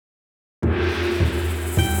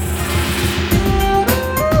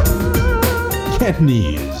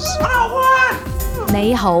Cantonese.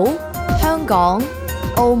 你好，香港、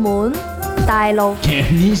澳門、大陸。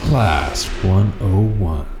 Cantonese Class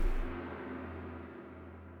 101.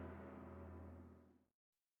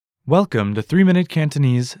 Welcome to 3-Minute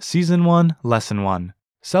Cantonese Season 1, Lesson 1,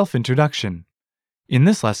 Self-Introduction. In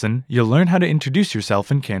this lesson, you'll learn how to introduce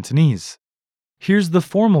yourself in Cantonese. Here's the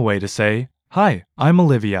formal way to say, Hi, I'm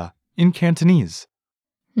Olivia, in Cantonese.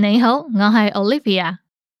 你好，我係 Olivia。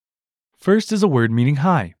 First is a word meaning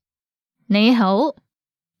hi. 你好，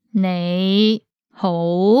你好，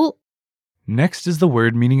 Next is the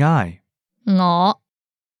word meaning I. 我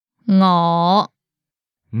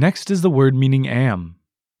Next is the word meaning am.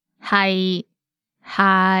 係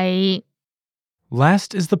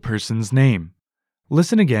Last is the person's name.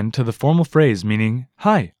 Listen again to the formal phrase meaning,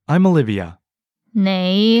 Hi, I'm Olivia.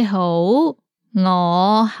 你好，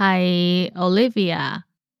我係 Olivia。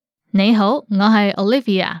 你好，我係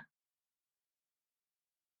Olivia。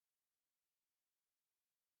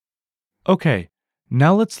 Okay,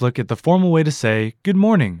 now let's look at the formal way to say, Good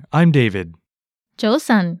morning, I'm David. 早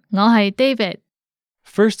晨，我係 David。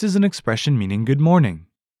 First is an expression meaning good morning.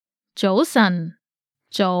 早晨，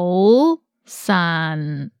早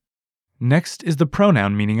晨， Next is the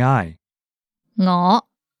pronoun meaning I. 我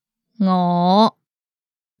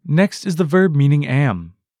Next is the verb meaning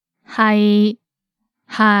am. 係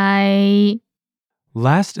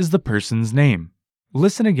Last is the person's name.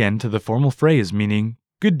 Listen again to the formal phrase meaning,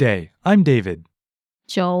 Good day, I'm David.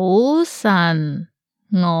 早晨，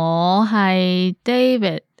我係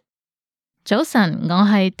David。 早晨，我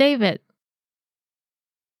係 David。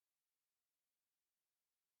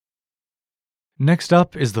 Next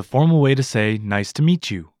up is the formal way to say, Nice to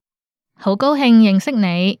meet you. 好高興認識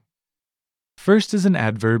你。 First is an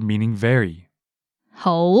adverb meaning very.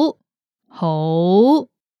 好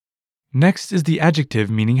Next is the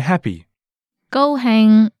adjective meaning happy. 高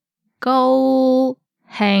興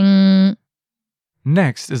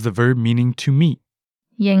Next is the verb meaning to meet.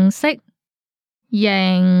 認識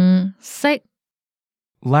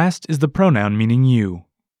Last is the pronoun meaning you.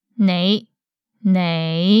 你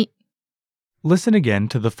Listen again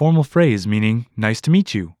to the formal phrase meaning, Nice to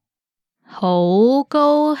meet you. 好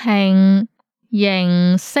高興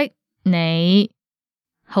認識你。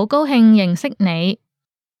 好高興認識你。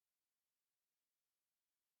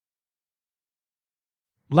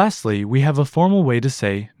 Lastly, we have a formal way to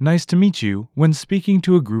say, Nice to meet you when speaking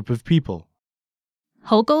to a group of people.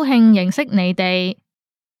 好高興認識你哋。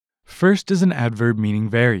 First is an adverb meaning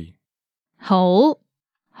very. 好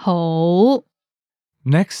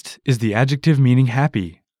Next is the adjective meaning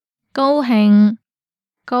happy. 高興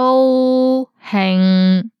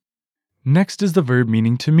Next is the verb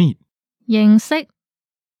meaning to meet. 認識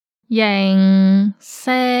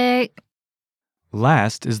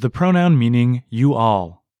Last is the pronoun meaning you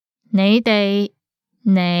all. 你哋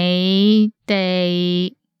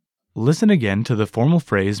Listen again to the formal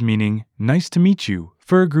phrase meaning, Nice to meet you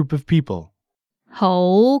for a group of people.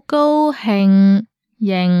 好高興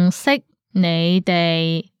認識你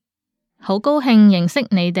哋。 好高興認識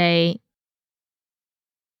你哋。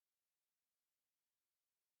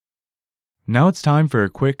 Now it's time for a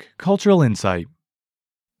quick cultural insight.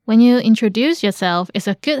 When you introduce yourself, it's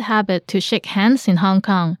a good habit to shake hands in Hong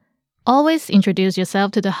Kong. Always introduce yourself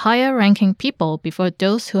to the higher ranking people before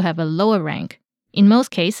those who have a lower rank. In most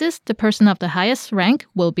cases, the person of the highest rank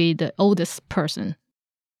will be the oldest person.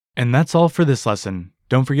 And that's all for this lesson.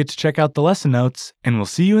 Don't forget to check out the lesson notes, and we'll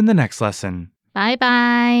see you in the next lesson. Bye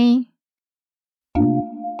bye!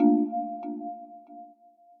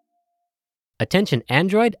 Attention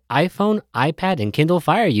Android, iPhone, iPad, and Kindle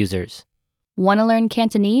Fire users. Want to learn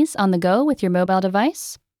Cantonese on the go with your mobile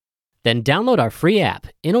device? Then download our free app,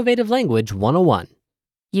 Innovative Language 101.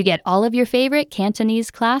 You get all of your favorite Cantonese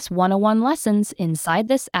Class 101 lessons inside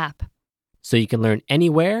this app. So you can learn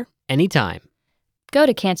anywhere, anytime. Go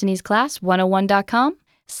to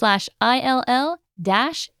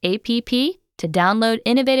CantoneseClass101.com/ILL-APP to download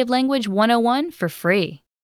Innovative Language 101 for free.